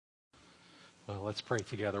Well, let's pray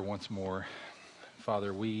together once more.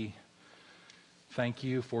 Father, we thank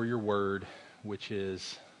you for your word, which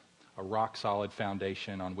is a rock-solid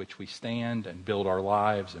foundation on which we stand and build our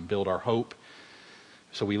lives and build our hope.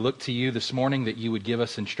 So we look to you this morning that you would give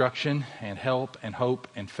us instruction and help and hope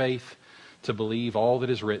and faith to believe all that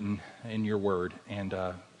is written in your word. And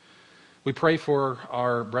we pray for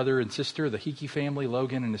our brother and sister, the Hickey family,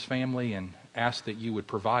 Logan and his family, and ask that you would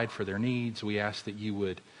provide for their needs. We ask that you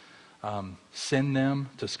would send them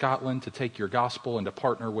to Scotland to take your gospel and to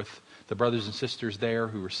partner with the brothers and sisters there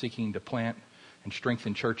who are seeking to plant and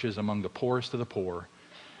strengthen churches among the poorest of the poor.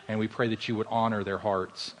 And we pray that you would honor their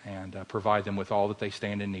hearts and provide them with all that they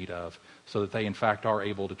stand in need of, so that they in fact are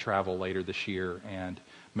able to travel later this year and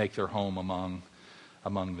make their home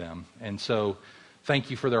among them. And so thank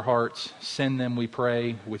you for their hearts. Send them, we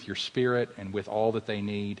pray, with your Spirit and with all that they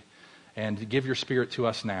need. And give your Spirit to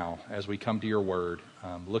us now as we come to your word,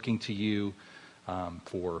 looking to you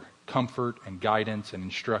for comfort and guidance and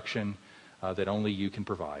instruction that only you can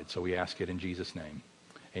provide. So we ask it in Jesus' name.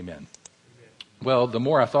 Amen. Well, the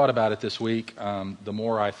more I thought about it this week, the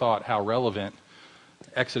more I thought how relevant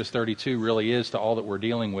Exodus 32 really is to all that we're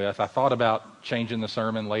dealing with. I thought about changing the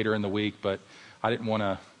sermon later in the week, but I didn't want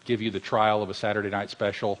to give you the trial of a Saturday night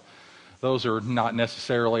special. Those are not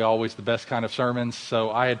necessarily always the best kind of sermons,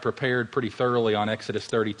 so I had prepared pretty thoroughly on Exodus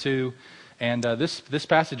 32, and this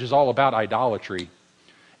passage is all about idolatry.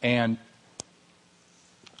 And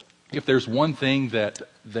if there's one thing that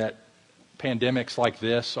pandemics like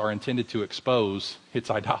this are intended to expose,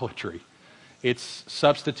 it's idolatry. It's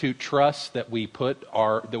substitute trust that we put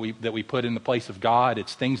in the place of God.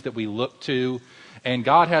 It's things that we look to, and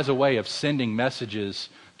God has a way of sending messages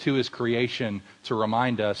to his creation to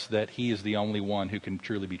remind us that he is the only one who can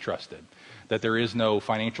truly be trusted. That there is no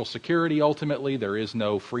financial security ultimately, there is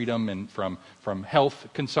no freedom from health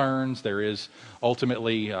concerns, there is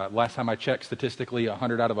ultimately, last time I checked statistically,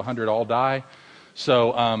 100 out of 100 all die.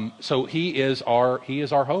 So he is our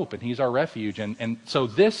hope and he's our refuge. And so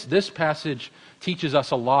this passage teaches us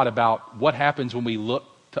a lot about what happens when we look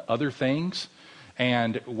to other things,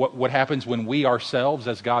 and what happens when we ourselves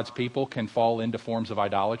as God's people can fall into forms of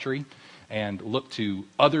idolatry and look to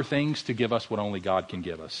other things to give us what only God can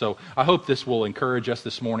give us. So I hope this will encourage us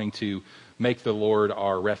this morning to make the Lord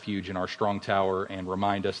our refuge and our strong tower and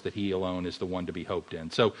remind us that he alone is the one to be hoped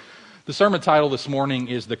in. So the sermon title this morning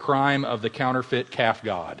is The Crime of the Counterfeit Calf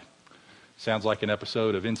God. Sounds like an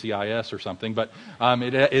episode of NCIS or something, but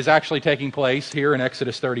it is actually taking place here in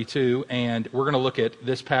Exodus 32, and we're going to look at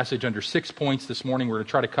this passage under 6 points this morning. We're going to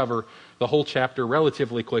try to cover the whole chapter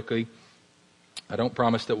relatively quickly. I don't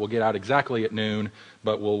promise that we'll get out exactly at noon,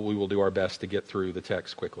 but we will do our best to get through the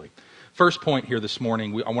text quickly. First point here this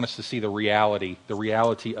morning, I want us to see the reality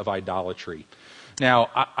of idolatry. Now,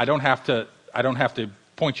 I don't have to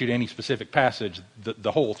point you to any specific passage.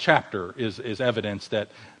 The whole chapter is evidence that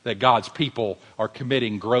God's people are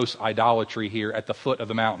committing gross idolatry here at the foot of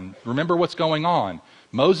the mountain. Remember what's going on.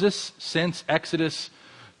 Moses, since Exodus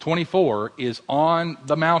 24, is on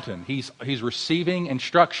the mountain. He's receiving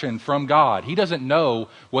instruction from God. He doesn't know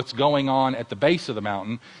what's going on at the base of the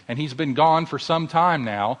mountain, and he's been gone for some time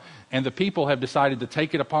now, and the people have decided to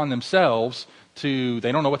take it upon themselves they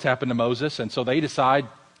don't know what's happened to Moses, and so they decide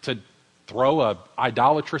to throw a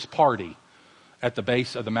idolatrous party at the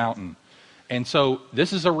base of the mountain. And so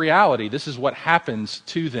this is a reality. This is what happens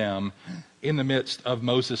to them in the midst of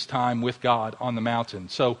Moses' time with God on the mountain.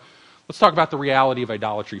 So let's talk about the reality of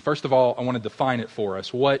idolatry. First of all, I want to define it for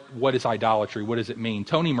us. What is idolatry? What does it mean?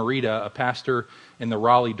 Tony Merida, a pastor in the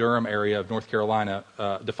Raleigh-Durham area of North Carolina,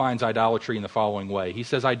 defines idolatry in the following way. He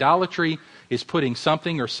says, idolatry is putting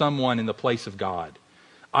something or someone in the place of God.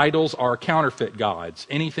 Idols are counterfeit gods.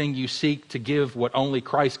 Anything you seek to give what only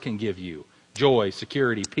Christ can give you, joy,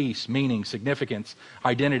 security, peace, meaning, significance,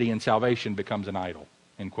 identity, and salvation, becomes an idol.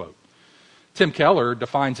 End quote. Tim Keller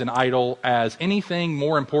defines an idol as anything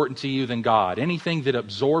more important to you than God, anything that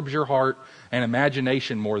absorbs your heart and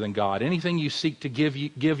imagination more than God, anything you seek to give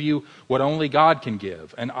you what only God can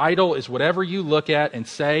give. An idol is whatever you look at and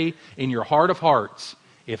say in your heart of hearts,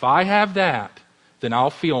 if I have that, then I'll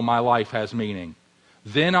feel my life has meaning.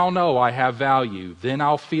 Then I'll know I have value. Then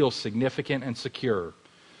I'll feel significant and secure.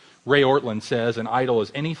 Ray Ortlund says an idol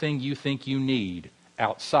is anything you think you need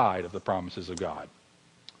outside of the promises of God.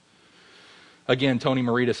 Again, Tony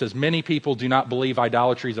Merida says, many people do not believe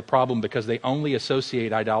idolatry is a problem because they only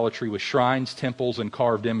associate idolatry with shrines, temples, and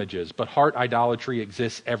carved images. But heart idolatry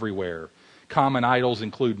exists everywhere. Common idols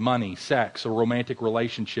include money, sex, a romantic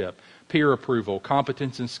relationship, peer approval,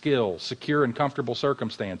 competence and skill, secure and comfortable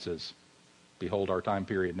circumstances. Behold our time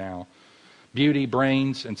period now. Beauty,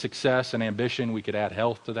 brains, and success and ambition. We could add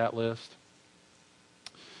health to that list.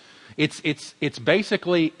 It's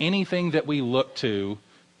basically anything that we look to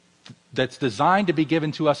that's designed to be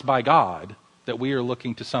given to us by God, that we are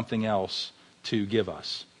looking to something else to give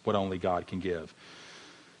us what only God can give.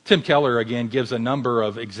 Tim Keller, again, gives a number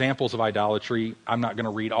of examples of idolatry. I'm not going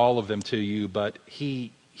to read all of them to you, but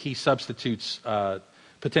he substitutes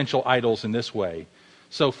potential idols in this way.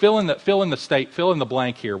 So fill in the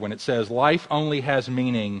blank here when it says, life only has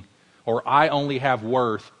meaning, or I only have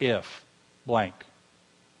worth if blank.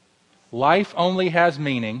 Life only has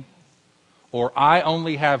meaning, or I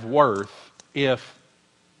only have worth if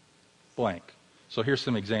blank. So here's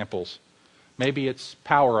some examples. Maybe it's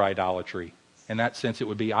power idolatry. In that sense, it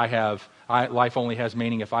would be life only has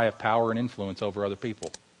meaning if I have power and influence over other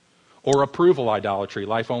people. Or approval idolatry.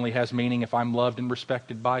 Life only has meaning if I'm loved and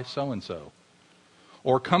respected by so-and-so.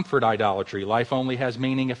 Or comfort idolatry. Life only has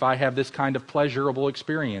meaning if I have this kind of pleasurable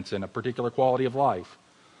experience in a particular quality of life.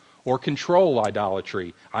 Or control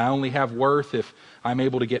idolatry. I only have worth if I'm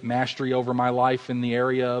able to get mastery over my life in the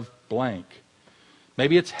area of blank.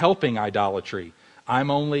 Maybe it's helping idolatry. I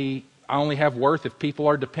only have worth if people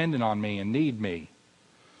are dependent on me and need me.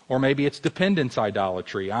 Or maybe it's dependence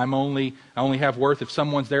idolatry. I only have worth if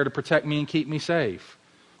someone's there to protect me and keep me safe.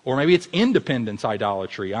 Or maybe it's independence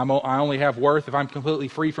idolatry. I only have worth if I'm completely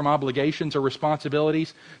free from obligations or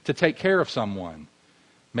responsibilities to take care of someone.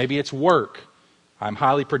 Maybe it's work. I'm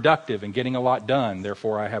highly productive and getting a lot done,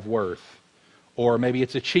 therefore I have worth. Or maybe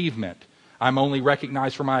it's achievement. I'm only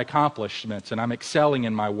recognized for my accomplishments and I'm excelling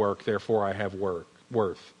in my work, therefore I have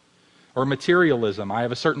worth. Or materialism. I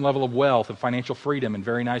have a certain level of wealth and financial freedom and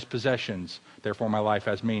very nice possessions, therefore my life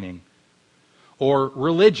has meaning. Or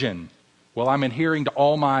religion. Well, I'm adhering to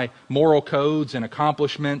all my moral codes and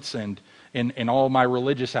accomplishments and in all my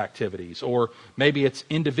religious activities. Or maybe it's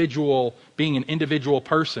being an individual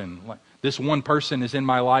person. This one person is in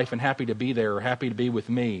my life and happy to be there or happy to be with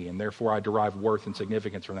me, and therefore I derive worth and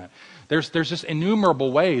significance from that. There's just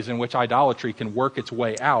innumerable ways in which idolatry can work its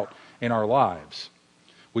way out in our lives.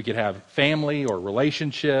 We could have family or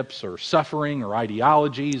relationships or suffering or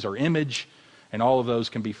ideologies or image, and all of those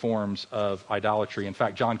can be forms of idolatry. In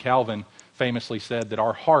fact, John Calvin famously said that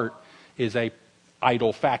our heart is a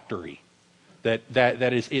idol factory.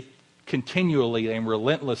 That is, it continually and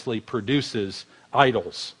relentlessly produces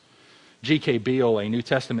idols. G.K. Beale, a New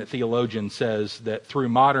Testament theologian, says that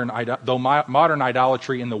though modern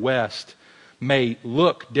idolatry in the West may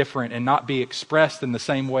look different and not be expressed in the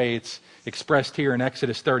same way it's expressed here in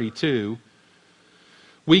Exodus 32,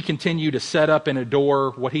 we continue to set up and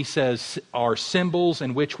adore what he says are symbols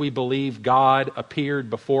in which we believe God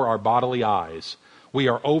appeared before our bodily eyes. We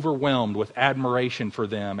are overwhelmed with admiration for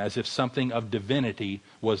them as if something of divinity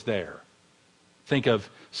was there. Think of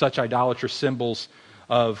such idolatrous symbols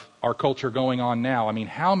of our culture going on now. I mean,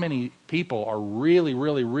 how many people are really,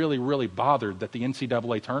 really, really, really bothered that the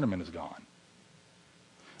NCAA tournament is gone?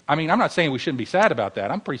 I mean, I'm not saying we shouldn't be sad about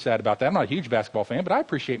that. I'm pretty sad about that. I'm not a huge basketball fan, but I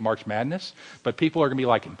appreciate March Madness. But people are going to be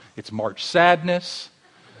like, it's March Sadness.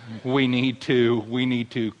 We're going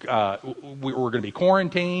to be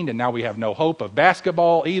quarantined, and now we have no hope of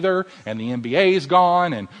basketball either, and the NBA is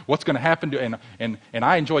gone, and what's going to happen to, and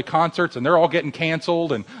I enjoy concerts, and they're all getting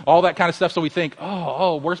canceled, and all that kind of stuff, so we think,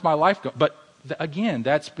 where's my life going? But again,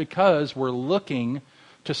 that's because we're looking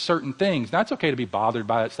to certain things. Now, it's okay to be bothered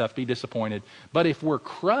by that stuff, be disappointed, but if we're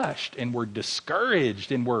crushed, and we're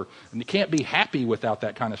discouraged, and you can't be happy without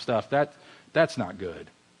that kind of stuff, that's not good.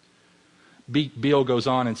 Beale goes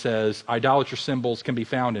on and says, idolatrous symbols can be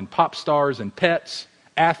found in pop stars and pets,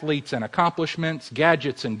 athletes and accomplishments,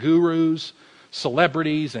 gadgets and gurus,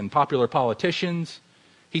 celebrities and popular politicians.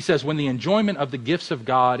 He says, when the enjoyment of the gifts of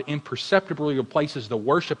God imperceptibly replaces the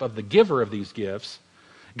worship of the giver of these gifts,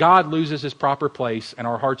 God loses his proper place and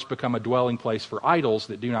our hearts become a dwelling place for idols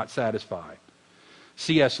that do not satisfy.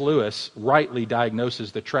 C.S. Lewis rightly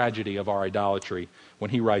diagnoses the tragedy of our idolatry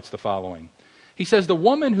when he writes the following. He says, the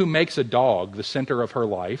woman who makes a dog the center of her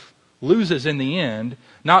life loses in the end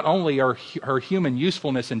not only her human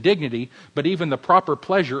usefulness and dignity, but even the proper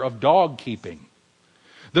pleasure of dog keeping.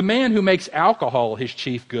 The man who makes alcohol his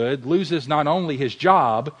chief good loses not only his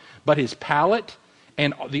job, but his palate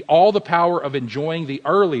and all the power of enjoying the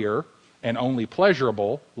earlier and only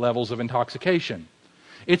pleasurable levels of intoxication.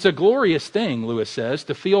 It's a glorious thing, Lewis says,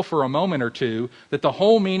 to feel for a moment or two that the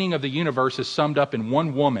whole meaning of the universe is summed up in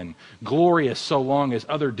one woman, glorious so long as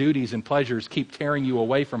other duties and pleasures keep tearing you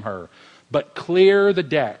away from her. But clear the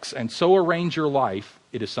decks and so arrange your life,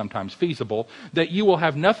 it is sometimes feasible, that you will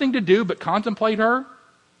have nothing to do but contemplate her.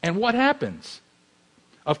 And what happens?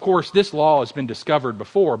 Of course, this law has been discovered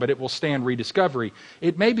before, but it will stand rediscovery.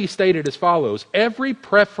 It may be stated as follows: every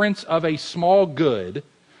preference of a small good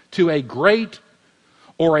to a great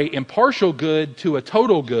or a impartial good to a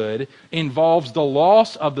total good involves the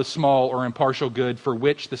loss of the small or impartial good for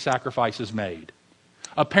which the sacrifice is made.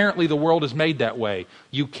 Apparently, the world is made that way.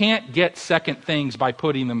 You can't get second things by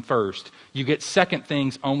putting them first. You get second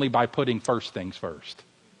things only by putting first things first.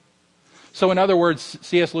 So in other words,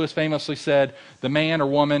 C.S. Lewis famously said, the man or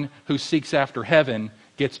woman who seeks after heaven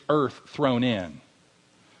gets earth thrown in.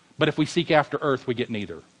 But if we seek after earth, we get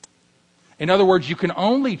neither. In other words, you can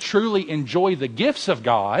only truly enjoy the gifts of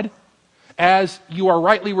God as you are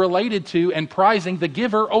rightly related to and prizing the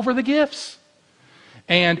giver over the gifts.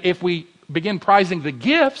 And if we begin prizing the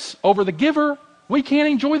gifts over the giver, we can't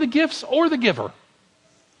enjoy the gifts or the giver,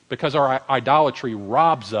 because our idolatry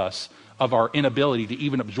robs us of our inability to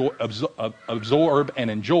even absorb and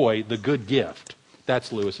enjoy the good gift.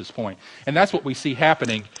 That's Lewis's point. And that's what we see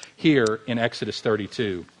happening here in Exodus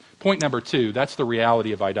 32. Point number 2, that's the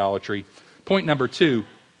reality of idolatry. Point number 2,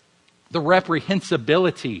 the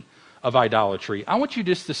reprehensibility of idolatry. I want you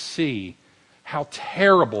just to see how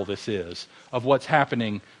terrible this is of what's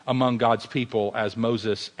happening among God's people as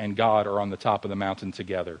Moses and God are on the top of the mountain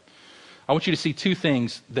together. I want you to see two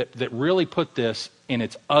things that really put this in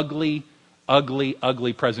its ugly, ugly,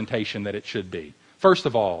 ugly presentation that it should be. First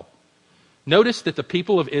of all, notice that the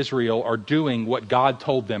people of Israel are doing what God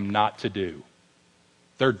told them not to do.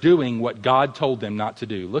 They're doing what God told them not to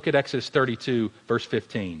do. Look at Exodus 32, verse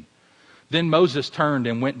 15. Then Moses turned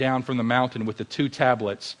and went down from the mountain with the 2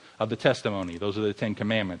 tablets of the testimony. Those are the 10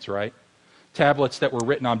 commandments, right? Tablets that were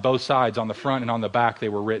written on both sides, on the front and on the back they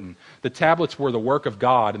were written. The tablets were the work of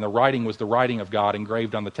God, and the writing was the writing of God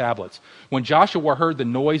engraved on the tablets. When Joshua heard the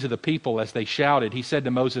noise of the people as they shouted, he said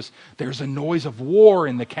to Moses, "There's a noise of war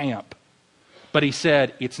in the camp." But he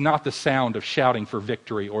said, "It's not the sound of shouting for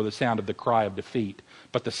victory or the sound of the cry of defeat,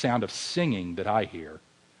 but the sound of singing that I hear."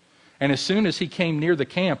 And as soon as he came near the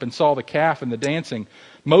camp and saw the calf and the dancing,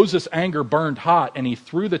 Moses' anger burned hot, and he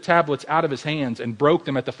threw the tablets out of his hands and broke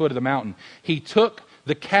them at the foot of the mountain. He took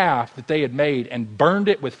the calf that they had made and burned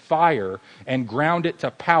it with fire and ground it to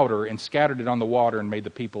powder and scattered it on the water and made the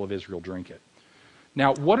people of Israel drink it.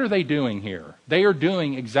 Now, what are they doing here? They are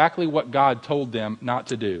doing exactly what God told them not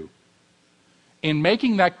to do. In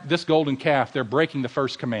making this golden calf, they're breaking the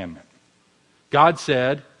first commandment. God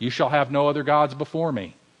said, "You shall have no other gods before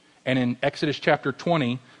me." And in Exodus chapter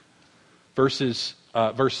 20, Exodus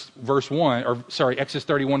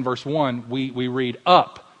 31, verse 1, we read,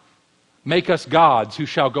 "Up, make us gods who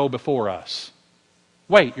shall go before us."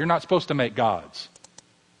 Wait, you're not supposed to make gods.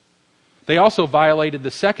 They also violated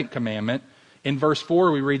the second commandment. In verse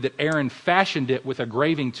 4, we read that Aaron fashioned it with a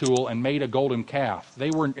graving tool and made a golden calf.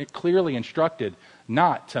 They were clearly instructed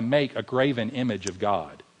not to make a graven image of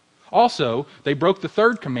God. Also, they broke the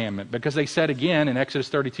third commandment because they said again in Exodus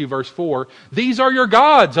 32, verse 4, "These are your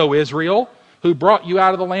gods, O Israel, who brought you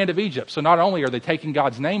out of the land of Egypt." So not only are they taking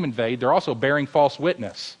God's name in vain, they're also bearing false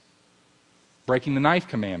witness, breaking the ninth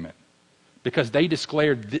commandment, because they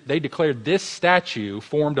declared this statue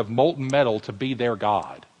formed of molten metal to be their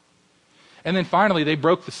God. And then finally, they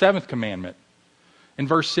broke the seventh commandment. In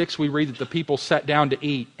verse 6, we read that the people sat down to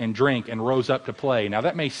eat and drink and rose up to play. Now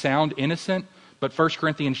that may sound innocent, but 1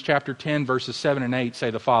 Corinthians chapter 10, verses 7 and 8 say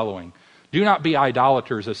the following: "Do not be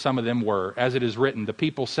idolaters as some of them were. As it is written, the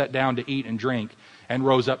people sat down to eat and drink and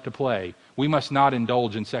rose up to play. We must not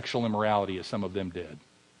indulge in sexual immorality as some of them did."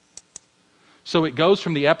 So it goes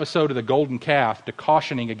from the episode of the golden calf to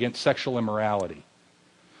cautioning against sexual immorality.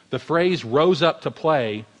 The phrase "rose up to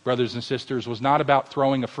play," brothers and sisters, was not about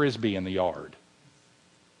throwing a frisbee in the yard.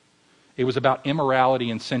 It was about immorality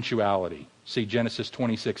and sensuality. See Genesis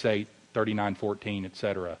 26:8, 39:14,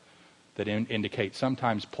 etc., that indicate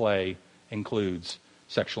sometimes play includes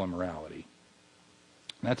sexual immorality.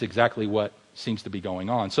 And that's exactly what seems to be going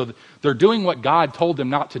on. So they're doing what God told them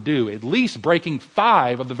not to do, at least breaking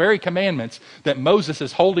 5 of the very commandments that Moses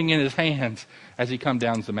is holding in his hands as he comes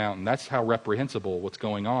down the mountain. That's how reprehensible what's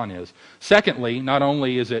going on is. Secondly, not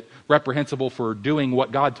only is it reprehensible for doing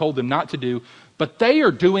what God told them not to do, but they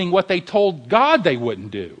are doing what they told God they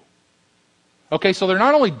wouldn't do. Okay, so they're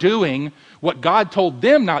not only doing what God told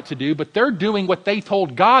them not to do, but they're doing what they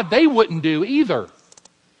told God they wouldn't do either.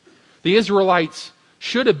 The Israelites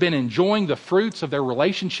should have been enjoying the fruits of their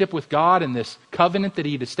relationship with God and this covenant that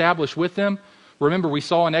He'd established with them. Remember, we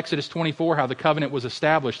saw in Exodus 24 how the covenant was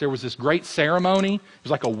established. There was this great ceremony. It was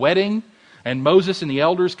like a wedding. And Moses and the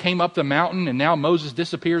elders came up the mountain, and now Moses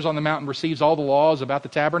disappears on the mountain, receives all the laws about the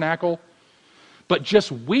tabernacle. But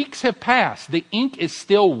just weeks have passed. The ink is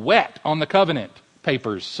still wet on the covenant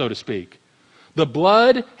papers, so to speak. The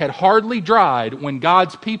blood had hardly dried when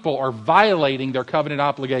God's people are violating their covenant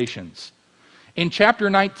obligations. In chapter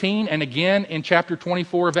 19 and again in chapter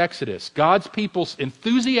 24 of Exodus, God's people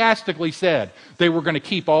enthusiastically said they were going to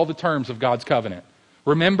keep all the terms of God's covenant.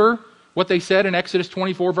 Remember what they said in Exodus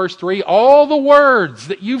 24 verse 3? All the words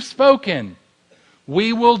that you've spoken,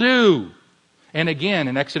 we will do. And again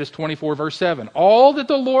in Exodus 24 verse 7, all that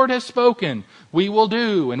the Lord has spoken, we will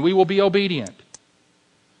do and we will be obedient.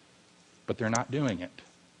 But they're not doing it.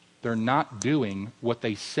 They're not doing what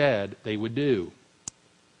they said they would do.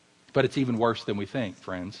 But it's even worse than we think,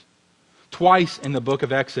 friends. Twice in the book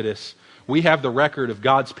of Exodus, we have the record of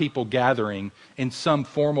God's people gathering in some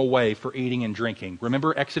formal way for eating and drinking.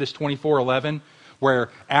 Remember Exodus 24:11, where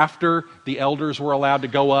after the elders were allowed to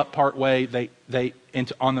go up part way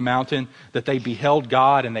on the mountain, that they beheld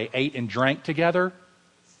God and they ate and drank together?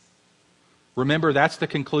 Remember, that's the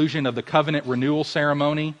conclusion of the covenant renewal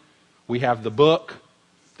ceremony. We have the book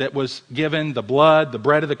that was given, the blood, the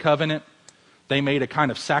bread of the covenant. They made a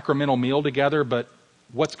kind of sacramental meal together, but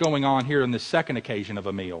what's going on here in this second occasion of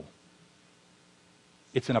a meal?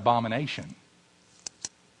 It's an abomination.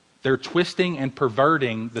 They're twisting and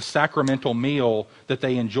perverting the sacramental meal that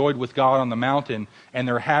they enjoyed with God on the mountain, and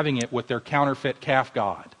they're having it with their counterfeit calf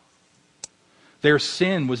god. Their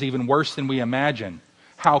sin was even worse than we imagine.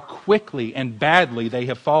 How quickly and badly they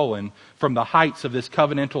have fallen from the heights of this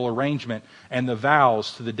covenantal arrangement and the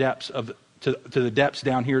vows to the depths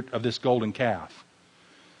down here of this golden calf.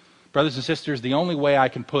 Brothers and sisters, the only way I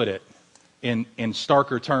can put it in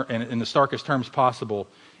the starkest terms possible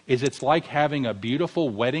is it's like having a beautiful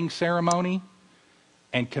wedding ceremony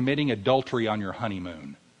and committing adultery on your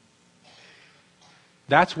honeymoon.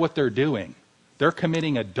 That's what they're doing. They're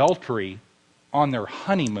committing adultery on their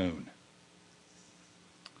honeymoon.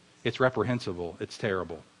 It's reprehensible. It's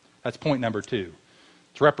terrible. That's point number 2.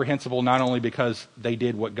 It's reprehensible not only because they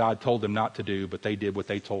did what God told them not to do, but they did what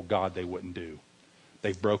they told God they wouldn't do.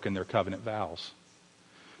 They've broken their covenant vows.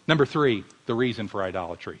 Number 3, the reason for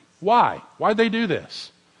idolatry. Why? Why'd they do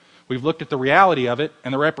this? We've looked at the reality of it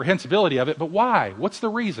and the reprehensibility of it, but why? What's the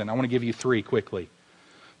reason? I want to give you 3 quickly.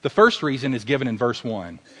 The first reason is given in verse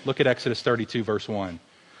 1. Look at Exodus 32, verse 1.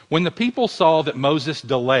 When the people saw that Moses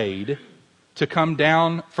delayed to come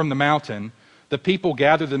down from the mountain, the people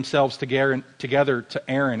gathered themselves together to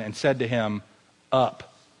Aaron and said to him,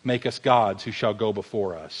 "Up, make us gods who shall go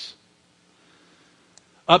before us."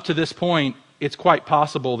 Up to this point, it's quite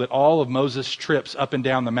possible that all of Moses' trips up and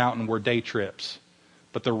down the mountain were day trips.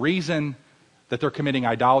 But the reason that they're committing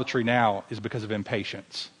idolatry now is because of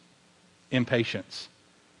impatience. Impatience.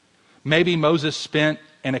 Maybe Moses spent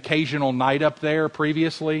an occasional night up there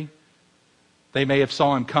previously. They may have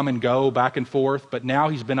saw him come and go back and forth, but now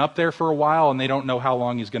he's been up there for a while and they don't know how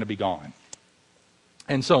long he's going to be gone.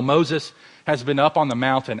 And so Moses has been up on the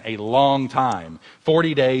mountain a long time,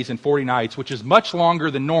 40 days and 40 nights, which is much longer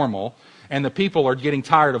than normal, and the people are getting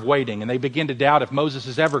tired of waiting, and they begin to doubt if Moses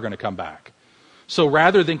is ever going to come back. So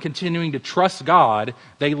rather than continuing to trust God,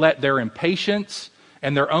 they let their impatience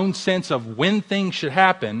and their own sense of when things should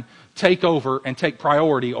happen take over and take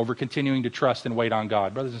priority over continuing to trust and wait on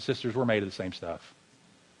God. Brothers and sisters, we're made of the same stuff.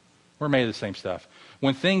 We're made of the same stuff.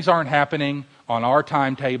 When things aren't happening on our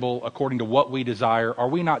timetable according to what we desire, are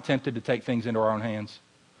we not tempted to take things into our own hands?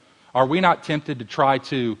 Are we not tempted to try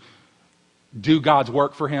to do God's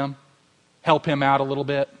work for Him? Help Him out a little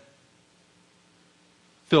bit?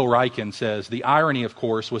 Phil Ryken says, the irony, of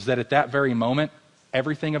course, was that at that very moment,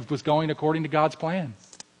 everything was going according to God's plan.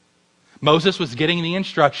 Moses was getting the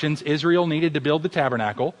instructions Israel needed to build the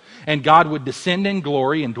tabernacle, and God would descend in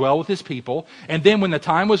glory and dwell with His people. And then when the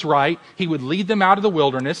time was right, He would lead them out of the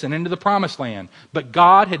wilderness and into the promised land. But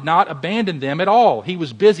God had not abandoned them at all. He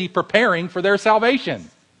was busy preparing for their salvation.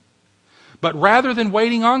 But rather than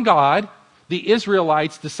waiting on God, the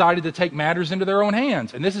Israelites decided to take matters into their own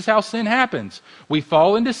hands. And this is how sin happens. We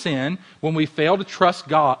fall into sin when we fail to trust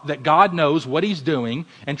God, that God knows what He's doing,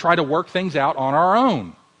 and try to work things out on our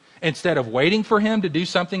own. Instead of waiting for Him to do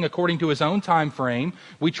something according to His own time frame,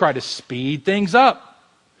 we try to speed things up.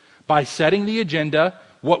 By setting the agenda,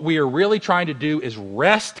 what we are really trying to do is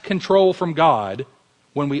wrest control from God,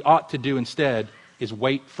 when we ought to do instead is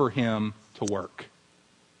wait for Him to work.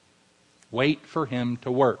 Wait for Him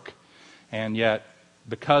to work. And yet,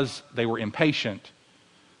 because they were impatient,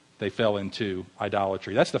 they fell into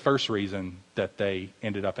idolatry. That's the first reason that they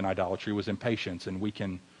ended up in idolatry, was impatience. And we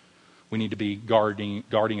need to be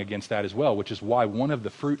guarding against that as well, which is why one of the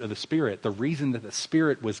fruit of the Spirit, the reason that the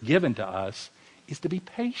Spirit was given to us, is to be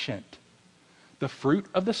patient. The fruit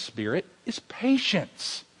of the Spirit is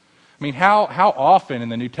patience. I mean, how often in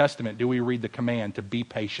the New Testament do we read the command to be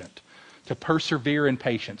patient, to persevere in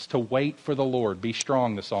patience, to wait for the Lord? Be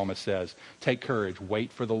strong, the psalmist says. Take courage,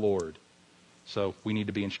 wait for the Lord. So we need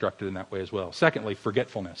to be instructed in that way as well. Secondly,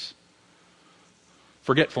 forgetfulness.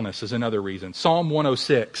 Forgetfulness is another reason. Psalm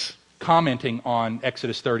 106, commenting on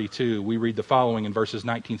Exodus 32, we read the following in verses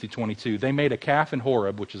 19 through 22. They made a calf in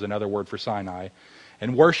Horeb, which is another word for Sinai,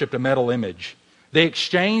 and worshipped a metal image. They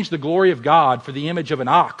exchanged the glory of God for the image of an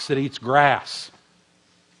ox that eats grass.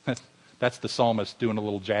 That's the psalmist doing a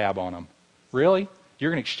little jab on them. Really?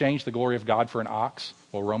 You're going to exchange the glory of God for an ox?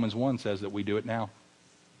 Well, Romans 1 says that we do it now.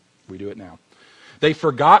 We do it now. They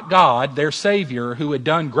forgot God, their Savior, who had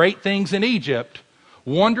done great things in Egypt,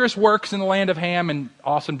 wondrous works in the land of Ham, and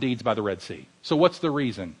awesome deeds by the Red Sea. So what's the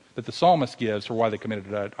reason that the psalmist gives for why they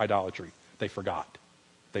committed idolatry? They forgot.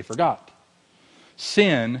 They forgot.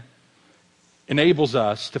 Sin enables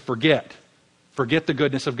us to forget the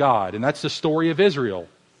goodness of God. And that's the story of Israel.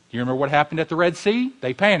 Do you remember what happened at the Red Sea?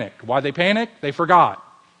 They panicked. Why they panicked? They forgot.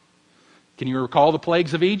 Can you recall the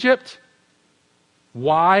plagues of Egypt?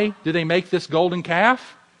 Why did they make this golden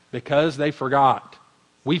calf? Because they forgot.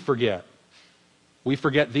 We forget. We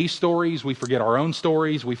forget these stories. We forget our own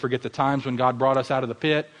stories. We forget the times when God brought us out of the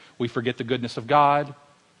pit. We forget the goodness of God.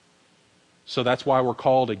 So that's why we're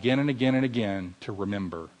called again and again and again to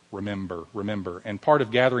remember, remember, remember. And part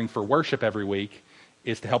of gathering for worship every week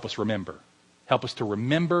is to help us remember. Help us to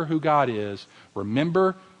remember who God is,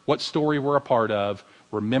 remember what story we're a part of,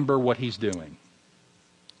 remember what He's doing.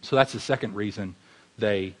 So that's the second reason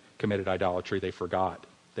they committed idolatry. They forgot.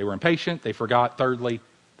 They were impatient. They forgot. Thirdly,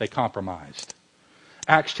 they compromised.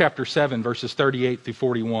 Acts chapter 7, verses 38 through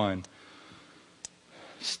 41,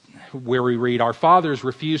 where we read, Our fathers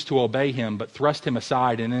refused to obey him, but thrust him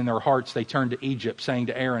aside, and in their hearts they turned to Egypt, saying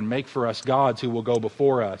to Aaron, Make for us gods who will go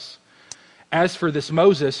before us. As for this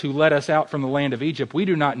Moses who led us out from the land of Egypt, we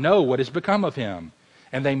do not know what has become of him.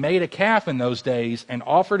 And they made a calf in those days and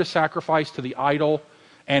offered a sacrifice to the idol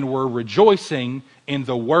and were rejoicing in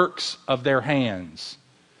the works of their hands.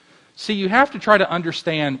 See, you have to try to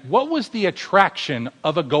understand what was the attraction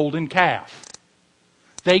of a golden calf.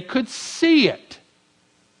 They could see it.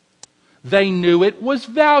 They knew it was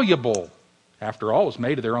valuable. After all, it was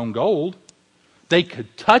made of their own gold. They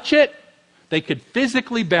could touch it. They could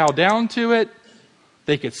physically bow down to it.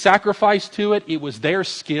 They could sacrifice to it. It was their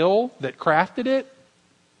skill that crafted it.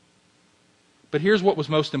 But here's what was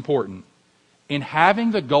most important. In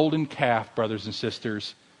having the golden calf, brothers and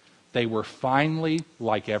sisters, they were finally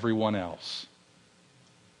like everyone else.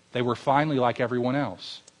 They were finally like everyone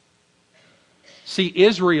else. See,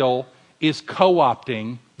 Israel is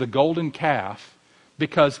co-opting the golden calf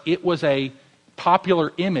because it was a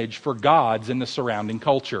popular image for gods in the surrounding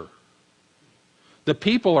culture. The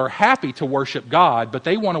people are happy to worship God, but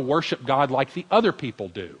they want to worship God like the other people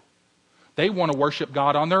do. They want to worship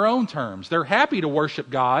God on their own terms. They're happy to worship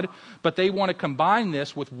God, but they want to combine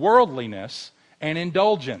this with worldliness and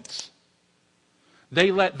indulgence.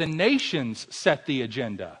 They let the nations set the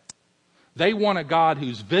agenda. They want a God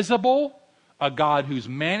who's visible, a God who's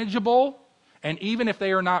manageable, and even if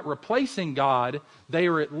they are not replacing God, they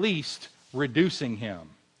are at least reducing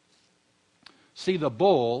Him. See, the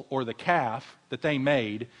bull or the calf that they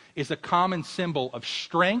made is a common symbol of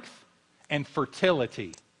strength and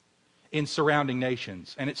fertility in surrounding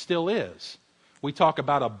nations, and it still is. We talk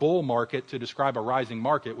about a bull market to describe a rising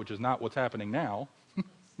market, which is not what's happening now.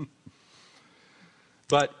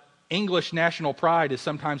 But English national pride is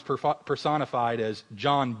sometimes personified as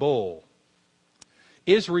John Bull.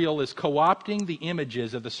 Israel is co-opting the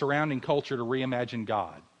images of the surrounding culture to reimagine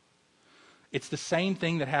God. It's the same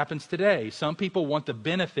thing that happens today. Some people want the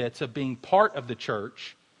benefits of being part of the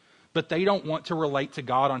church, but they don't want to relate to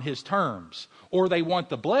God on His terms. Or they want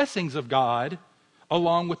the blessings of God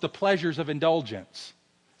along with the pleasures of indulgence.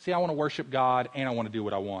 See, I want to worship God and I want to do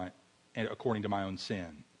what I want according to my own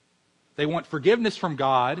sin. They want forgiveness from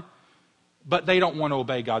God, but they don't want to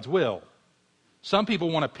obey God's will. Some people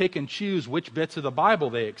want to pick and choose which bits of the Bible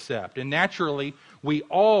they accept. And naturally, we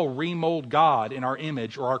all remold God in our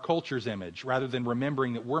image or our culture's image rather than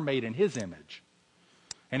remembering that we're made in His image.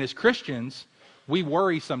 And as Christians, we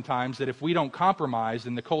worry sometimes that if we don't compromise,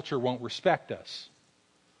 then the culture won't respect us.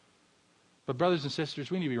 But brothers and sisters,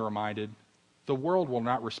 we need to be reminded, the world will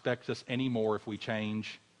not respect us anymore if we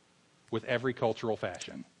change with every cultural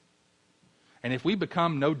fashion. And if we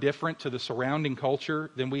become no different to the surrounding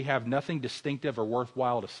culture, then we have nothing distinctive or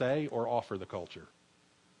worthwhile to say or offer the culture.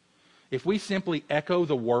 If we simply echo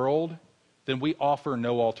the world, then we offer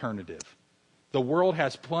no alternative. The world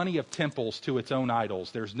has plenty of temples to its own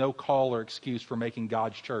idols. There's no call or excuse for making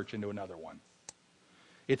God's church into another one.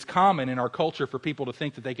 It's common in our culture for people to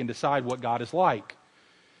think that they can decide what God is like.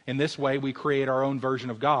 In this way, we create our own version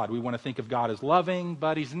of God. We want to think of God as loving,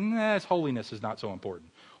 but his holiness is not so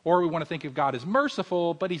important. Or we want to think of God as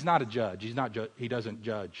merciful, but he's not a judge. He doesn't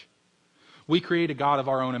judge. We create a God of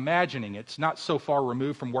our own imagining. It's not so far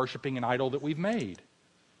removed from worshiping an idol that we've made.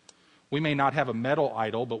 We may not have a metal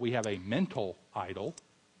idol, but we have a mental idol.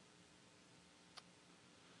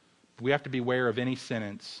 We have to beware of any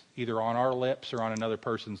sentence, either on our lips or on another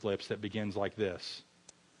person's lips, that begins like this.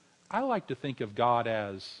 I like to think of God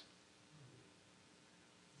as,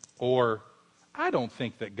 or I don't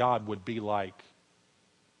think that God would be like,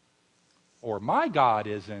 or my God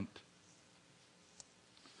isn't.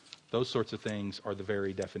 Those sorts of things are the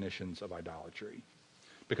very definitions of idolatry.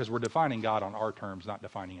 Because we're defining God on our terms, not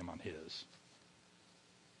defining him on his.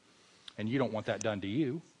 And you don't want that done to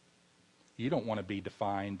you. You don't want to be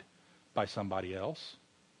defined by somebody else.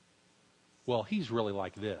 Well, he's really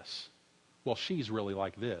like this. Well, she's really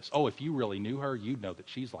like this. Oh, if you really knew her, you'd know that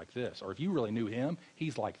she's like this. Or if you really knew him,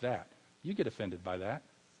 he's like that. You get offended by that.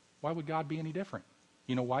 Why would God be any different?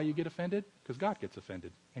 You know why you get offended? Because God gets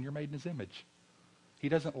offended, and you're made in his image. He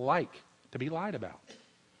doesn't like to be lied about.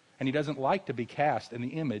 And he doesn't like to be cast in the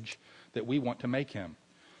image that we want to make him.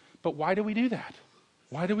 But why do we do that?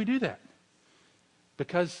 Why do we do that?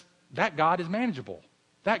 Because that God is manageable.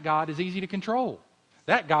 That God is easy to control.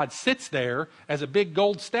 That God sits there as a big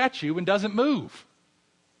gold statue and doesn't move.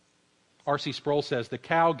 R.C. Sproul says, the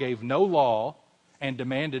cow gave no law and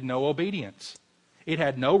demanded no obedience. It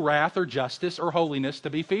had no wrath or justice or holiness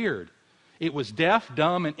to be feared. It was deaf,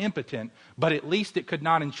 dumb, and impotent, but at least it could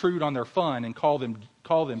not intrude on their fun and call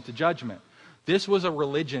them to judgment. This was a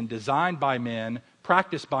religion designed by men,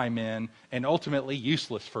 practiced by men, and ultimately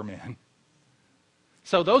useless for men.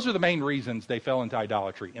 So those are the main reasons they fell into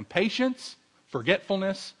idolatry. Impatience,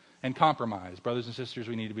 forgetfulness, and compromise. Brothers and sisters,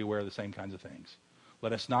 we need to be aware of the same kinds of things.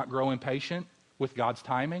 Let us not grow impatient with God's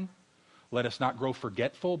timing. Let us not grow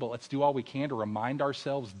forgetful, but let's do all we can to remind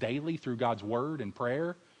ourselves daily through God's word and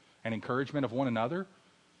prayer and encouragement of one another.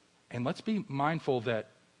 And let's be mindful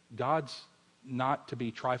that God's not to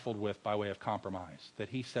be trifled with by way of compromise, that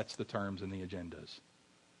he sets the terms and the agendas.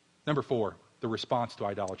 Number 4, the response to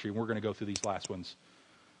idolatry. And we're going to go through these last ones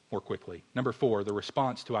more quickly. Number 4, the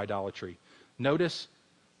response to idolatry. Notice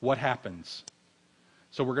what happens.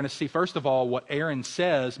 So we're going to see, first of all, what Aaron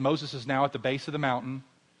says. Moses is now at the base of the mountain.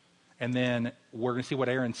 And then we're going to see what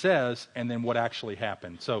Aaron says and then what actually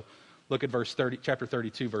happened. So look at chapter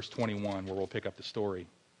 32, verse 21, where we'll pick up the story.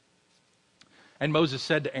 And Moses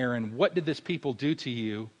said to Aaron, "What did this people do to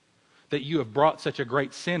you that you have brought such a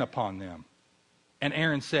great sin upon them?" And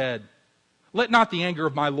Aaron said, "Let not the anger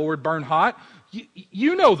of my Lord burn hot.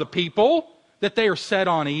 You know the people, that they are set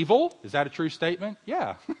on evil." Is that a true statement?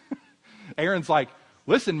 Yeah. Aaron's like,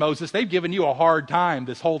 "Listen, Moses, they've given you a hard time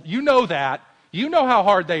you know that. You know how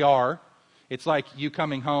hard they are." It's like you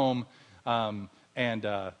coming home and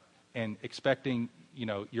expecting,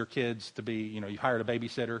 your kids to be, you hired a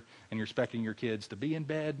babysitter and you're expecting your kids to be in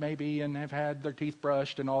bed maybe and have had their teeth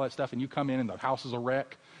brushed and all that stuff. And you come in and the house is a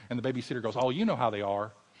wreck and the babysitter goes, "Oh, you know how they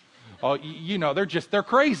are. Oh, they're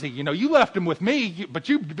crazy. You left them with me, but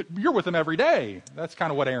you're with them every day." That's kind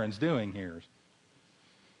of what Aaron's doing here.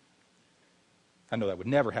 I know that would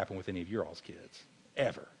never happen with any of your all's kids,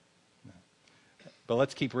 ever. But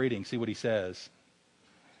let's keep reading, see what he says.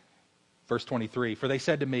 Verse 23, "For they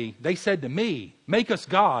said to me, 'Make us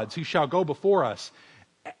gods who shall go before us.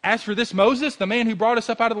 As for this Moses, the man who brought us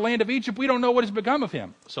up out of the land of Egypt, we don't know what has become of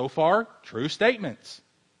him.'" So far, true statements.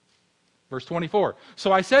 Verse 24,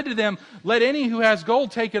 "So I said to them, 'Let any who has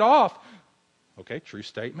gold take it off.'" Okay, true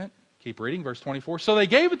statement. Keep reading, verse 24. "So they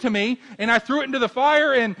gave it to me, and I threw it into the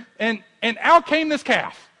fire, and out came this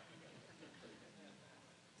calf."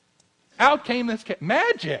 Out came this calf.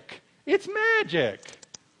 Magic. It's magic.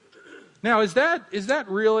 Now, is that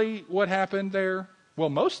really what happened there? Well,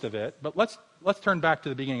 most of it, but let's turn back to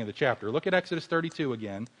the beginning of the chapter. Look at Exodus 32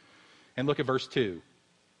 again, and look at verse 2.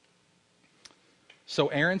 "So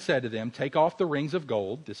Aaron said to them, 'Take off the rings of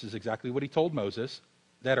gold,'" this is exactly what he told Moses,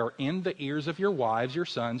 "'that are in the ears of your wives, your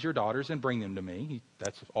sons, your daughters, and bring them to me.'"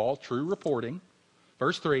 That's all true reporting.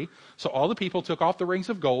 Verse 3, "So all the people took off the rings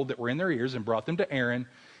of gold that were in their ears and brought them to Aaron,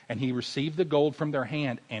 and he received the gold from their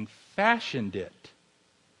hand and fashioned it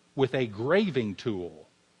with a graving tool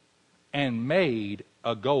and made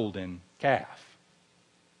a golden calf."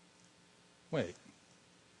 Wait,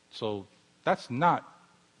 so that's not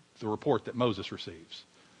the report that Moses receives.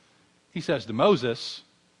 He says to Moses,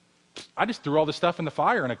 "I just threw all this stuff in the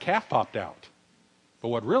fire and a calf popped out." But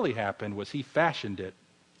what really happened was he fashioned it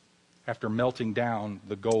after melting down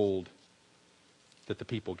the gold that the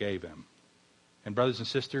people gave him. And brothers and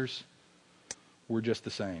sisters, we're just the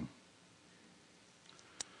same.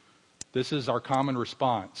 This is our common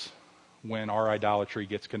response when our idolatry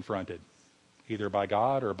gets confronted, either by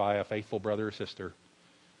God or by a faithful brother or sister.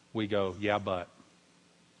 We go, yeah, but.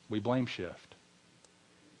 We blame shift.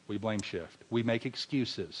 We blame shift. We make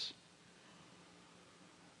excuses.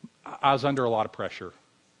 I was under a lot of pressure.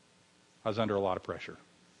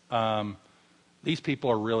 These people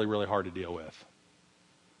are really, really hard to deal with.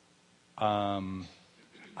 I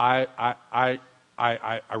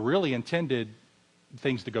really intended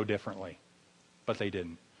things to go differently, but they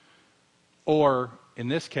didn't. Or in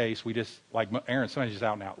this case, we just, like Aaron, sometimes just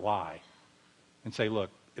out and out lie and say, look,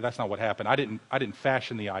 that's not what happened. I didn't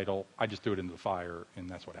fashion the idol. I just threw it into the fire, and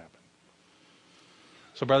that's what happened.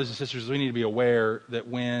 So brothers and sisters, we need to be aware that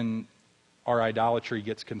when our idolatry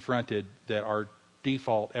gets confronted, that our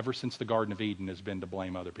default ever since the Garden of Eden has been to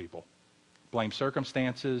blame other people. Blame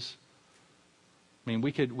circumstances. I mean,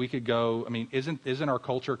 we could go, I mean, isn't our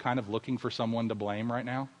culture kind of looking for someone to blame right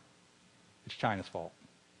now? It's China's fault.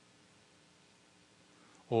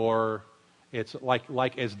 Or it's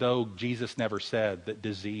like as though Jesus never said that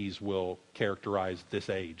disease will characterize this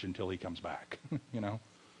age until he comes back, you know?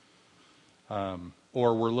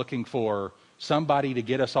 Or we're looking for somebody to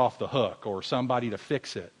get us off the hook or somebody to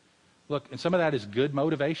fix it. Look, and some of that is good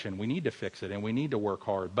motivation. We need to fix it and we need to work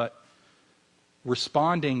hard. But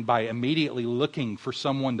responding by immediately looking for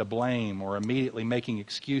someone to blame or immediately making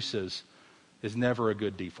excuses is never a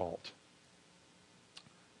good default.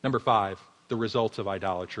 Number 5, the results of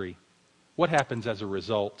idolatry. What happens as a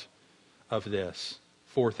result of this?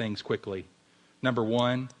 4 things quickly. Number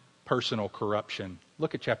 1, personal corruption.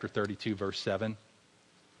 Look at chapter 32, verse 7.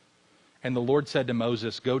 And the Lord said to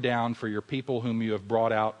Moses, go down, for your people whom you have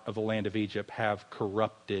brought out of the land of Egypt have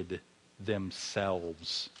corrupted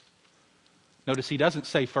themselves. Notice he doesn't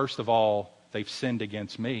say, first of all, they've sinned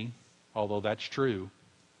against me, although that's true,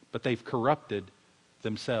 but they've corrupted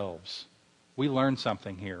themselves. We learn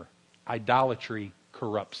something here. Idolatry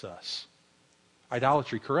corrupts us.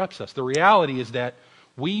 Idolatry corrupts us. The reality is that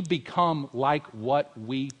we become like what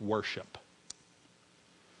we worship.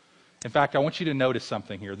 In fact, I want you to notice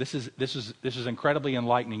something here. This is incredibly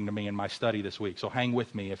enlightening to me in my study this week. So hang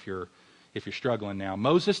with me if you're struggling now.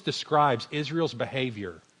 Moses describes Israel's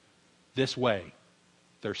behavior this way.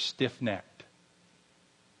 They're stiff-necked.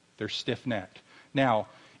 They're stiff-necked. Now,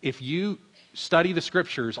 if you study the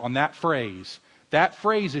scriptures on that phrase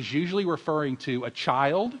is usually referring to a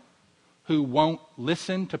child who won't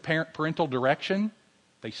listen to parental direction.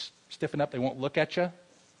 They stiffen up, they won't look at you.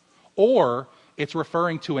 Or it's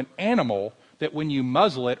referring to an animal that when you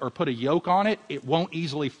muzzle it or put a yoke on it, it won't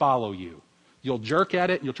easily follow you. You'll jerk at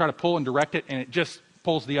it, and you'll try to pull and direct it, and it just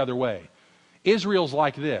pulls the other way. Israel's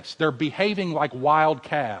like this. They're behaving like wild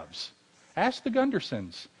calves. Ask the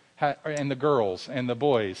Gundersons and the girls and the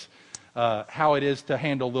boys how it is to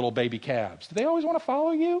handle little baby calves. Do they always want to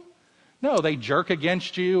follow you? No, they jerk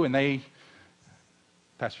against you, and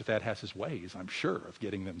Pastor Thad has his ways, I'm sure, of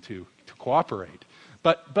getting them to cooperate.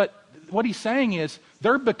 But what he's saying is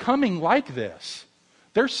they're becoming like this.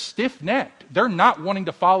 They're stiff-necked. They're not wanting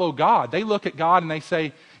to follow God. They look at God and they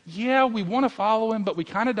say, yeah, we want to follow him, but we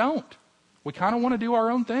kind of don't. We kind of want to do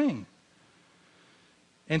our own thing.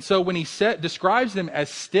 And so when he describes them as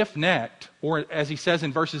stiff-necked, or as he says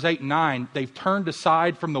in verses 8 and 9, they've turned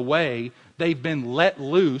aside from the way, they've been let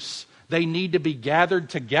loose, they need to be gathered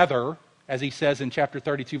together, as he says in chapter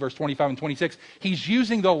 32, verse 25 and 26. He's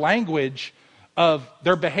using the language of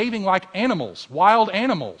they're behaving like animals, wild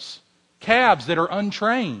animals, calves that are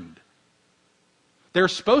untrained. They're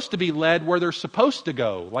supposed to be led where they're supposed to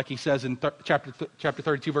go, like he says in chapter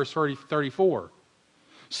 32, verse 34.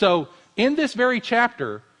 So, in this very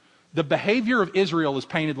chapter, the behavior of Israel is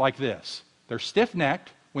painted like this. They're stiff-necked.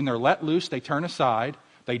 When they're let loose, they turn aside.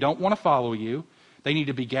 They don't want to follow you. They need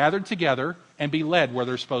to be gathered together and be led where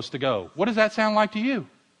they're supposed to go. What does that sound like to you?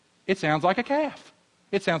 It sounds like a calf.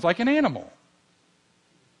 It sounds like an animal.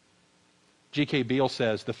 G.K. Beale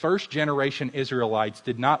says, the first generation Israelites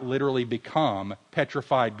did not literally become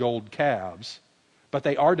petrified gold calves, but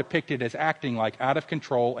they are depicted as acting like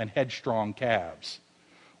out-of-control and headstrong calves.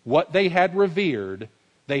 What they had revered,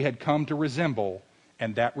 they had come to resemble,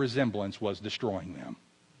 and that resemblance was destroying them.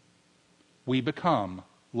 We become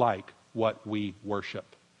like what we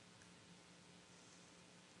worship.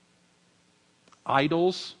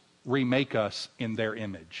 Idols remake us in their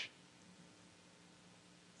image.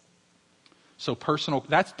 So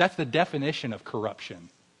that's the definition of corruption,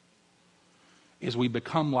 is we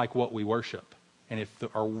become like what we worship. And if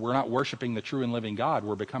we're not worshiping the true and living God,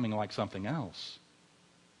 we're becoming like something else.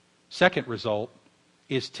 Second result,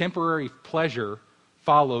 is temporary pleasure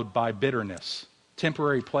followed by bitterness.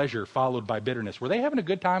 Temporary pleasure followed by bitterness. Were they having a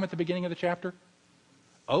good time at the beginning of the chapter?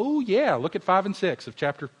 Oh yeah, look at 5 and 6 of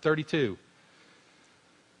chapter 32.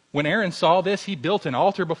 When Aaron saw this, he built an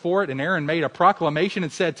altar before it, and Aaron made a proclamation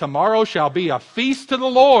and said, "Tomorrow shall be a feast to the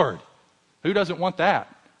Lord." Who doesn't want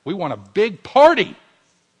that? We want a big party.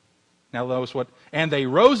 Now notice what, and they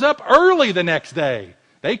rose up early the next day.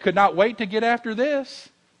 They could not wait to get after this.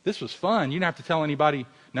 This was fun. You didn't have to tell anybody.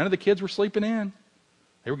 None of the kids were sleeping in.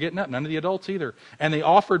 They were getting up. None of the adults either. And they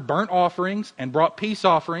offered burnt offerings and brought peace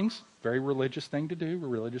offerings. Very religious thing to do.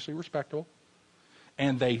 Religiously respectable.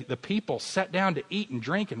 And the people sat down to eat and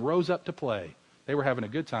drink and rose up to play. They were having a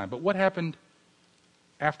good time. But what happened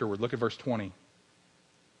afterward? Look at verse 20.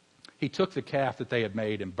 He took the calf that they had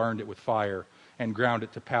made and burned it with fire and ground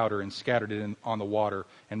it to powder and scattered it on the water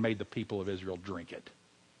and made the people of Israel drink it.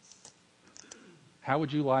 How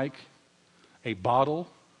would you like a bottle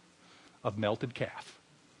of melted calf?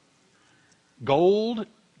 Gold,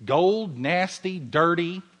 nasty,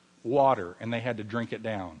 dirty water, and they had to drink it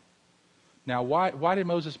down. Now, why did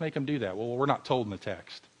Moses make them do that? Well, we're not told in the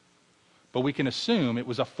text. But we can assume it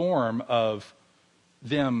was a form of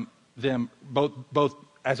them both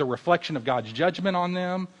as a reflection of God's judgment on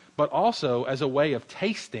them, but also as a way of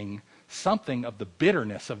tasting something of the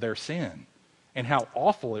bitterness of their sin and how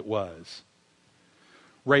awful it was.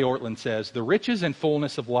 Ray Ortlund says, "The riches and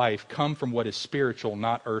fullness of life come from what is spiritual,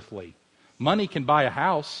 not earthly. Money can buy a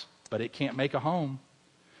house, but it can't make a home.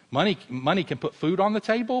 Money can put food on the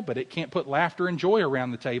table, but it can't put laughter and joy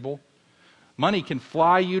around the table. Money can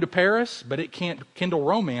fly you to Paris, but it can't kindle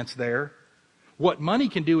romance there. What money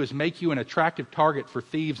can do is make you an attractive target for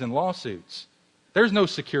thieves and lawsuits. There's no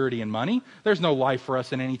security in money. There's no life for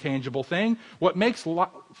us in any tangible thing. What makes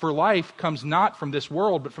for life comes not from this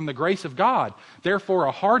world, but from the grace of God. Therefore,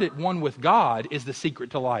 a heart at one with God is the secret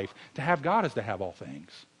to life. To have God is to have all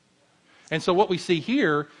things." And so what we see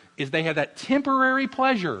here is they had that temporary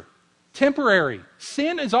pleasure. Temporary.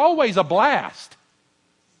 Sin is always a blast.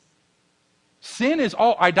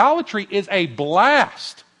 Idolatry is a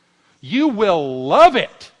blast. You will love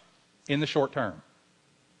it in the short term.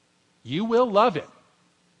 You will love it.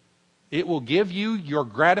 It will give you your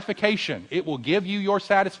gratification. It will give you your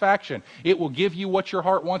satisfaction. It will give you what your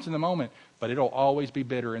heart wants in the moment. But it'll always be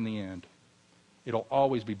bitter in the end. It'll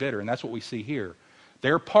always be bitter. And that's what we see here.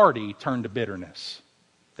 Their party turned to bitterness.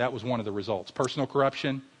 That was one of the results. Personal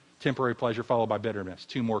corruption, temporary pleasure followed by bitterness.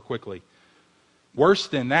 Two more quickly. Worse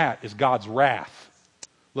than that is God's wrath.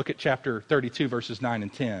 Look at chapter 32, verses 9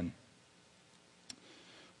 and 10,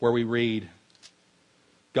 where we read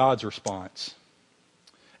God's response.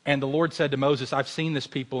 "And the Lord said to Moses, I've seen this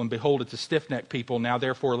people, and behold, it's a stiff-necked people. Now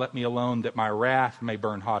therefore let me alone, that my wrath may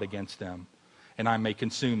burn hot against them, and I may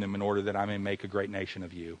consume them, in order that I may make a great nation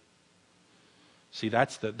of you." See,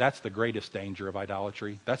 that's the greatest danger of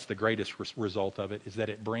idolatry. That's the greatest result of it, is that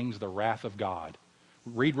it brings the wrath of God.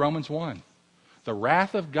 Read Romans 1. The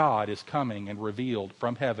wrath of God is coming and revealed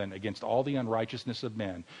from heaven against all the unrighteousness of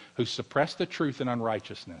men who suppress the truth in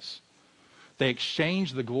unrighteousness. They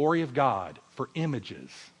exchange the glory of God for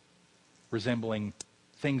images resembling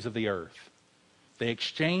things of the earth. They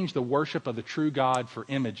exchange the worship of the true God for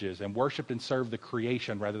images and worshiped and served the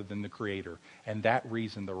creation rather than the Creator. And that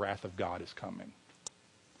reason the wrath of God is coming.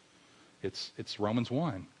 It's Romans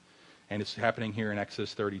 1. And it's happening here in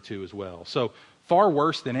Exodus 32 as well. So far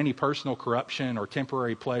worse than any personal corruption or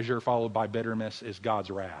temporary pleasure followed by bitterness is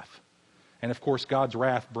God's wrath. And of course, God's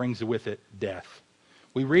wrath brings with it death.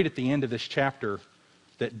 We read at the end of this chapter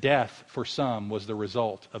that death for some was the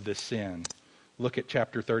result of this sin. Look at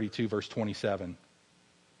chapter 32, verse 27.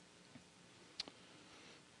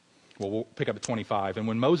 Well, we'll pick up at 25. "And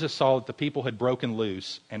when Moses saw that the people had broken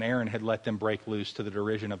loose, and Aaron had let them break loose to the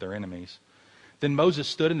derision of their enemies, then Moses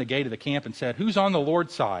stood in the gate of the camp and said, 'Who's on the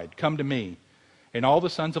Lord's side? Come to me.' And all the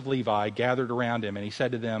sons of Levi gathered around him, and he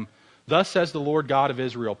said to them, 'Thus says the Lord God of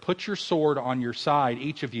Israel, put your sword on your side,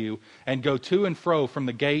 each of you, and go to and fro from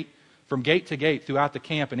gate to gate throughout the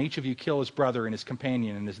camp, and each of you kill his brother and his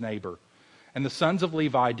companion and his neighbor.' And the sons of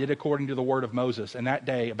Levi did according to the word of Moses, and that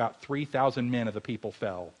day about 3,000 men of the people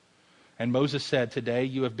fell. And Moses said, 'Today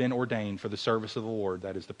you have been ordained for the service of the Lord,'"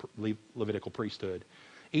 that is the Levitical priesthood,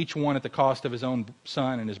 "'each one at the cost of his own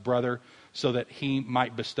son and his brother, so that he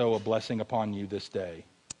might bestow a blessing upon you this day.'"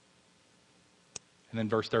 And then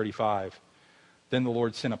verse 35, "Then the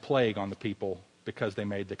Lord sent a plague on the people because they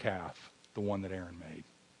made the calf, the one that Aaron made."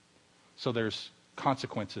 So there's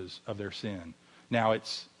consequences of their sin. Now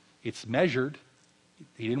it's measured.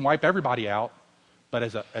 He didn't wipe everybody out, but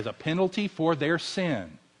as a penalty for their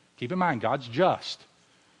sin. Keep in mind, God's just.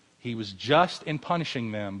 He was just in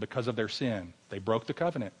punishing them because of their sin. They broke the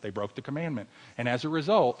covenant. They broke the commandment. And as a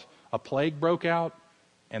result, a plague broke out,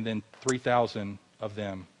 and then 3,000 of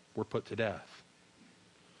them were put to death.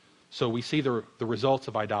 So we see the results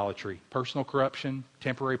of idolatry. Personal corruption,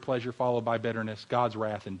 temporary pleasure followed by bitterness, God's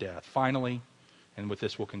wrath and death. Finally, and with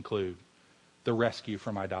this we'll conclude, the rescue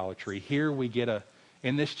from idolatry. Here we get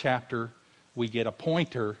in this chapter, we get a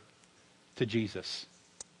pointer to Jesus.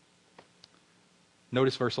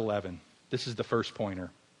 Notice verse 11. This is the first pointer.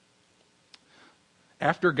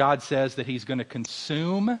 After God says that He's going to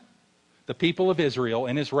consume the people of Israel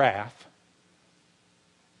in His wrath,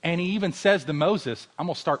 and He even says to Moses, I'm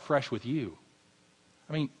going to start fresh with you.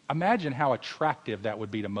 I mean, imagine how attractive that would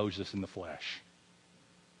be to Moses in the flesh.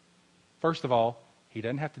 First of all, he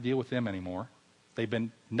doesn't have to deal with them anymore. They've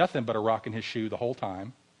been nothing but a rock in his shoe the whole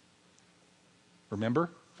time. Remember,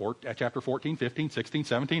 chapter 14, 15, 16,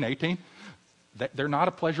 17, 18. They're not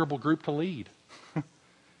a pleasurable group to lead.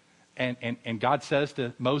 and God says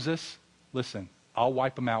to Moses, listen, I'll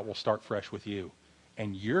wipe them out. We'll start fresh with you.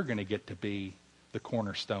 And you're going to get to be the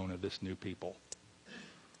cornerstone of this new people.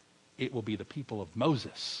 It will be the people of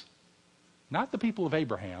Moses. Not the people of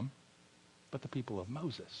Abraham, but the people of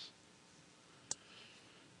Moses.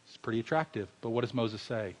 It's pretty attractive. But what does Moses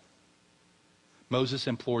say? Moses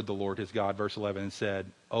implored the Lord his God, verse 11, and said,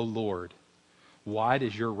 O Lord, why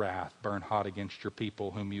does your wrath burn hot against your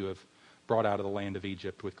people whom you have brought out of the land of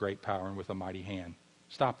Egypt with great power and with a mighty hand?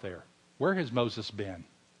 Stop there. Where has Moses been?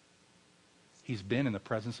 He's been in the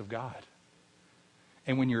presence of God.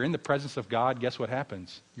 And when you're in the presence of God, guess what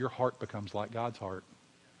happens? Your heart becomes like God's heart.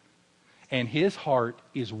 And His heart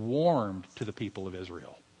is warmed to the people of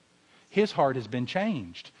Israel. His heart has been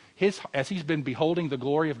changed. As He's been beholding the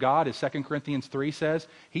glory of God, as 2 Corinthians 3 says,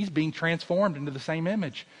 He's being transformed into the same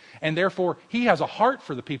image. And therefore, He has a heart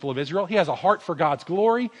for the people of Israel. He has a heart for God's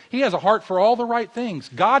glory. He has a heart for all the right things.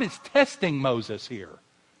 God is testing Moses here.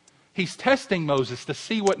 He's testing Moses to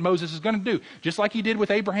see what Moses is going to do. Just like He did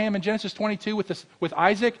with Abraham in Genesis 22 with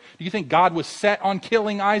Isaac. Do you think God was set on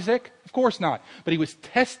killing Isaac? Of course not. But He was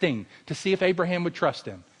testing to see if Abraham would trust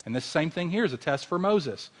Him. And this same thing here is a test for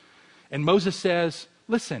Moses. And Moses says,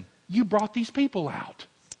 listen, you brought these people out.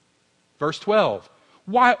 Verse 12.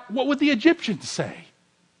 What would the Egyptians say?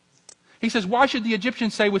 He says, why should the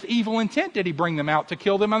Egyptians say with evil intent did He bring them out to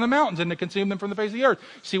kill them on the mountains and to consume them from the face of the earth?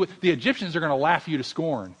 See, what the Egyptians are going to laugh you to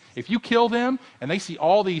scorn. If you kill them and they see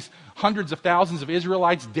all these hundreds of thousands of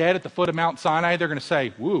Israelites dead at the foot of Mount Sinai, they're going to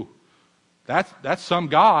say, woo, that's some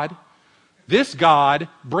God. This God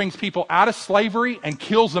brings people out of slavery and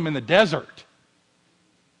kills them in the desert.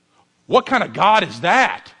 What kind of God is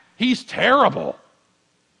that? He's terrible.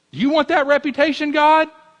 You want that reputation, God?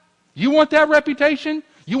 You want that reputation?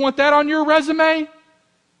 You want that on your resume?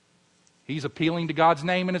 He's appealing to God's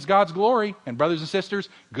name and His God's glory. And brothers and sisters,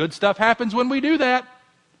 good stuff happens when we do that.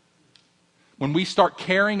 When we start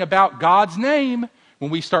caring about God's name,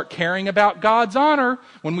 when we start caring about God's honor,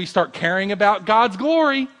 when we start caring about God's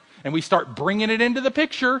glory, and we start bringing it into the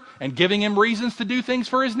picture and giving Him reasons to do things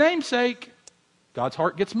for His name's sake, God's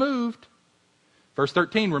heart gets moved. Verse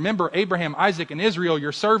 13, remember Abraham, Isaac, and Israel,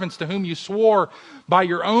 your servants to whom you swore by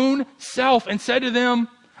your own self and said to them,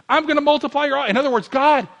 I'm going to multiply your... In other words,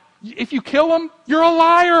 God, if you kill them, you're a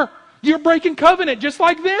liar. You're breaking covenant just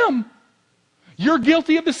like them. You're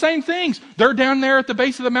guilty of the same things. They're down there at the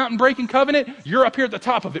base of the mountain breaking covenant. You're up here at the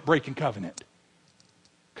top of it breaking covenant.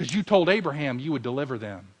 Because you told Abraham you would deliver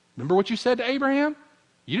them. Remember what you said to Abraham?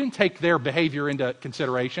 You didn't take their behavior into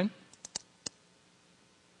consideration.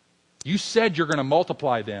 You said you're going to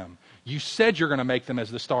multiply them. You said you're going to make them as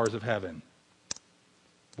the stars of heaven.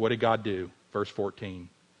 What did God do? Verse 14.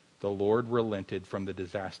 The Lord relented from the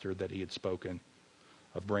disaster that He had spoken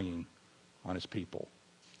of bringing on His people.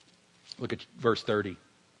 Look at verse 30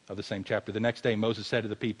 of the same chapter. The next day Moses said to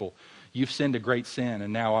the people, you've sinned a great sin,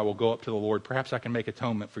 and now I will go up to the Lord. Perhaps I can make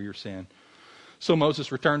atonement for your sin. So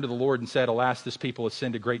Moses returned to the Lord and said, alas, this people has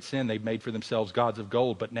sinned a great sin. They've made for themselves gods of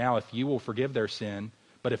gold. But now if you will forgive their sin,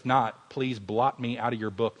 but if not, please blot me out of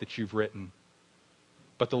your book that you've written.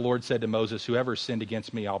 But the Lord said to Moses, whoever sinned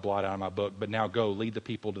against me, I'll blot out of my book. But now go, lead the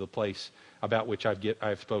people to the place about which I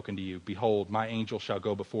have spoken to you. Behold, my angel shall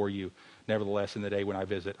go before you. Nevertheless, in the day when I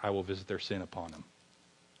visit, I will visit their sin upon them.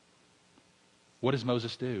 What does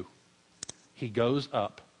Moses do? He goes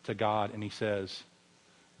up to God and he says,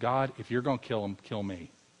 God, if you're going to kill them, kill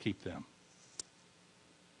me. Keep them.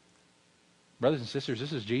 Brothers and sisters,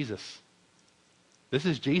 this is Jesus. This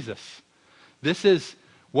is Jesus. This is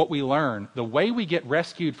what we learn. The way we get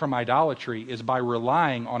rescued from idolatry is by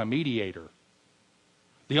relying on a mediator.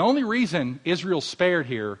 The only reason Israel's spared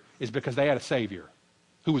here is because they had a Savior.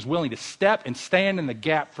 who was willing to step and stand in the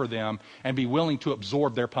gap for them and be willing to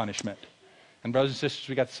absorb their punishment. And brothers and sisters,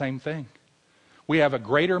 we got the same thing. We have a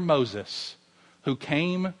greater Moses who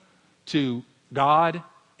came to God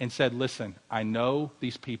and said, listen, I know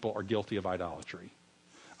these people are guilty of idolatry.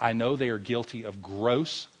 I know they are guilty of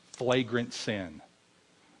gross, flagrant sin.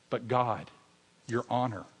 But God, your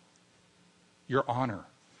honor.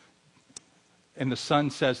 And the son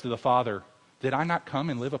says to the father, did I not come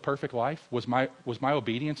and live a perfect life? Was my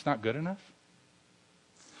obedience not good enough?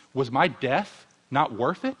 Was my death not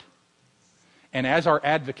worth it? And as our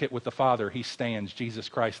advocate with the Father, he stands, Jesus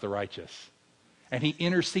Christ the righteous. And he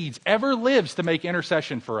intercedes, ever lives to make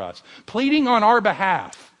intercession for us, pleading on our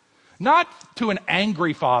behalf, not to an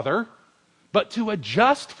angry Father, but to a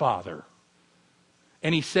just Father.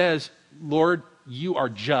 And he says, Lord, you are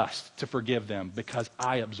just to forgive them because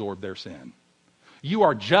I absorbed their sin. You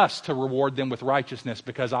are just to reward them with righteousness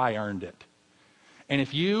because I earned it. And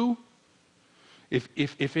if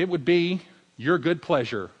it would be your good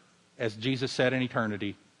pleasure, as Jesus said in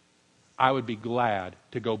eternity, I would be glad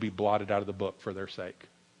to go be blotted out of the book for their sake.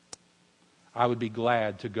 I would be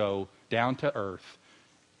glad to go down to earth,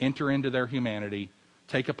 enter into their humanity,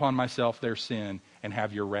 take upon myself their sin, and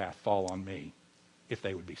have your wrath fall on me if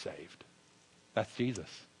they would be saved. That's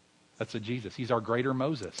Jesus. That's a Jesus. He's our greater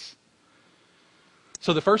Moses.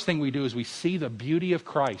 So the first thing we do is we see the beauty of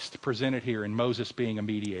Christ presented here in Moses being a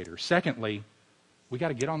mediator. Secondly, we got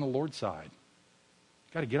to get on the Lord's side.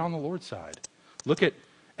 Got to get on the Lord's side. Look at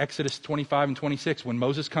Exodus 25 and 26. When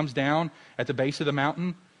Moses comes down at the base of the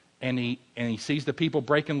mountain and he sees the people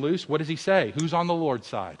breaking loose, what does he say? Who's on the Lord's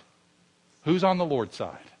side? Who's on the Lord's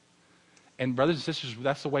side? And brothers and sisters,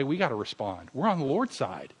 that's the way we got to respond. We're on the Lord's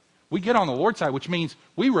side. We get on the Lord's side, which means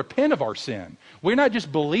we repent of our sin. We're not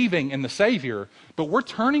just believing in the Savior, but we're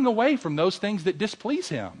turning away from those things that displease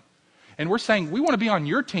Him. And we're saying, we want to be on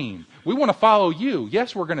your team. We want to follow you.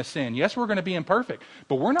 Yes, we're going to sin. Yes, we're going to be imperfect.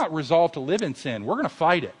 But we're not resolved to live in sin. We're going to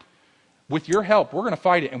fight it. With your help, we're going to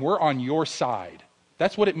fight it, and we're on your side.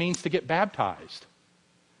 That's what it means to get baptized.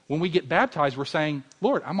 When we get baptized, we're saying,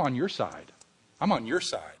 Lord, I'm on your side. I'm on your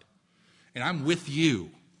side. And I'm with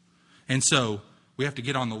you. And so we have to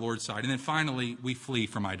get on the Lord's side. And then finally, we flee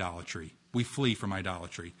from idolatry. We flee from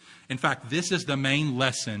idolatry. In fact, this is the main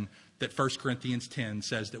lesson that 1 Corinthians 10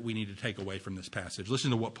 says that we need to take away from this passage. Listen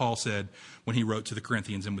to what Paul said when he wrote to the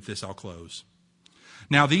Corinthians, and with this I'll close.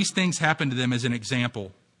 Now these things happened to them as an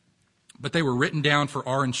example, but they were written down for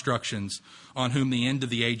our instructions, on whom the end of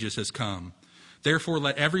the ages has come. Therefore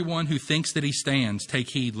let everyone who thinks that he stands take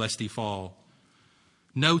heed lest he fall.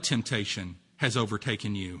 No temptation has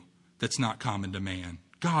overtaken you that's not common to man.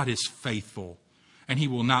 God is faithful, and He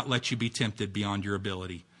will not let you be tempted beyond your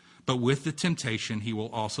ability. But with the temptation, He will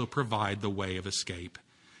also provide the way of escape,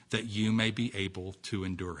 that you may be able to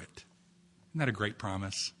endure it. Isn't that a great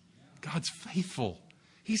promise? God's faithful.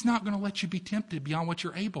 He's not going to let you be tempted beyond what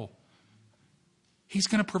you're able. He's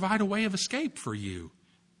going to provide a way of escape for you.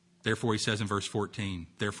 Therefore, He says in verse 14,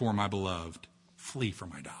 therefore, my beloved, flee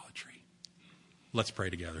from idolatry. Let's pray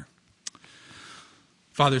together.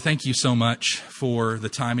 Father, thank you so much for the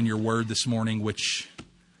time in your word this morning, which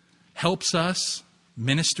helps us,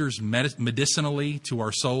 ministers medicinally to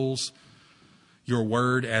our souls, your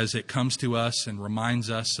word as it comes to us and reminds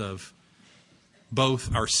us of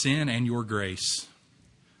both our sin and your grace.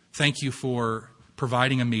 Thank you for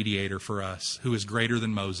providing a mediator for us who is greater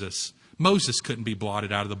than Moses. Moses couldn't be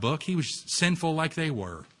blotted out of the book. He was sinful like they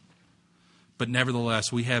were. But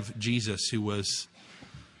nevertheless, we have Jesus who was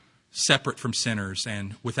separate from sinners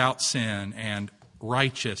and without sin and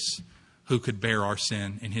righteous, who could bear our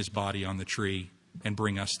sin in His body on the tree and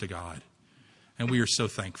bring us to God. And we are so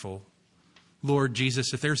thankful. Lord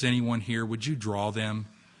Jesus, if there's anyone here, would you draw them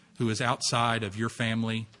who is outside of your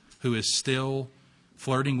family, who is still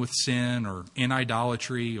flirting with sin or in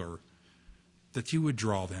idolatry, or that you would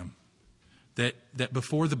draw them. That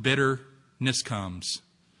before the bitterness comes,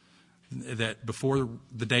 that before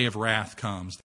the day of wrath comes,